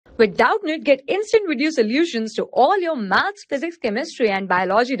With Doubtnut, get instant video solutions to all your maths, physics, chemistry, and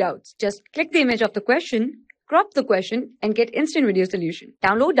biology doubts. Just click the image of the question, crop the question, and get instant video solution.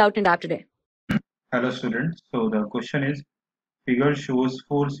 Download Doubtnut app today. Hello students, so the question is, figure shows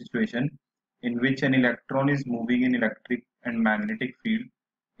four situations in which an electron is moving in electric and magnetic field,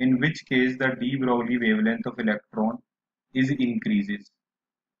 in which case the de Broglie wavelength of electron is increases.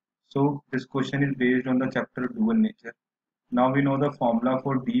 So this question is based on the chapter dual nature. Now we know the formula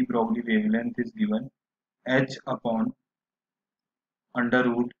for de Broglie wavelength is given h upon under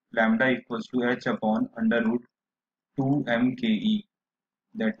root lambda equals to h upon under root 2 mke.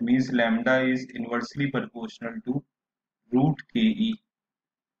 That means lambda is inversely proportional to root ke.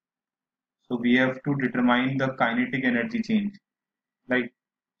 So we have to determine the kinetic energy change.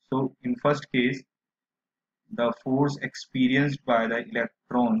 So in first case, the force experienced by the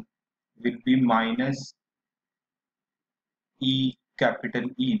electron will be minus E capital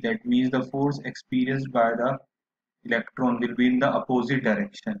E. That means the force experienced by the electron will be in the opposite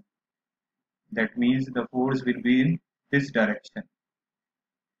direction. That means the force will be in this direction.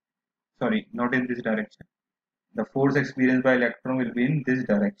 Sorry, not in this direction. The force experienced by electron will be in this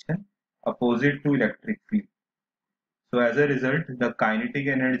direction, opposite to electric field. So as a result, the kinetic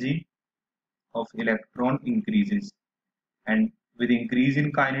energy of electron increases, and with increase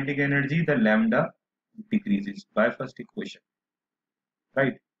in kinetic energy, the lambda decreases by first equation.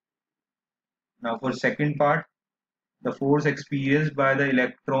 Right. Now for second part, the force experienced by the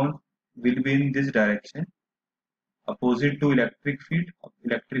electron will be in this direction, opposite to electric field.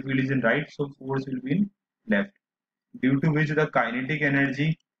 Electric field is in right, so force will be in left, due to which the kinetic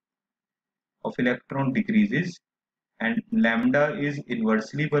energy of electron decreases, and lambda is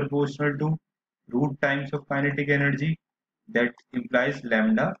inversely proportional to root times of kinetic energy. That implies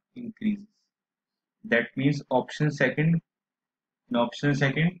lambda increases. That means option second. In option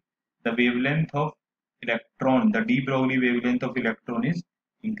second, the wavelength of electron, the de Broglie wavelength of electron is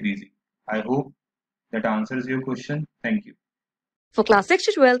increasing. I hope that answers your question. Thank you. For class 6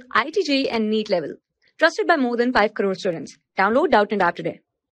 to 12, IIT JEE and NEET level. Trusted by more than 5 crore students. Download Doubtnut app today.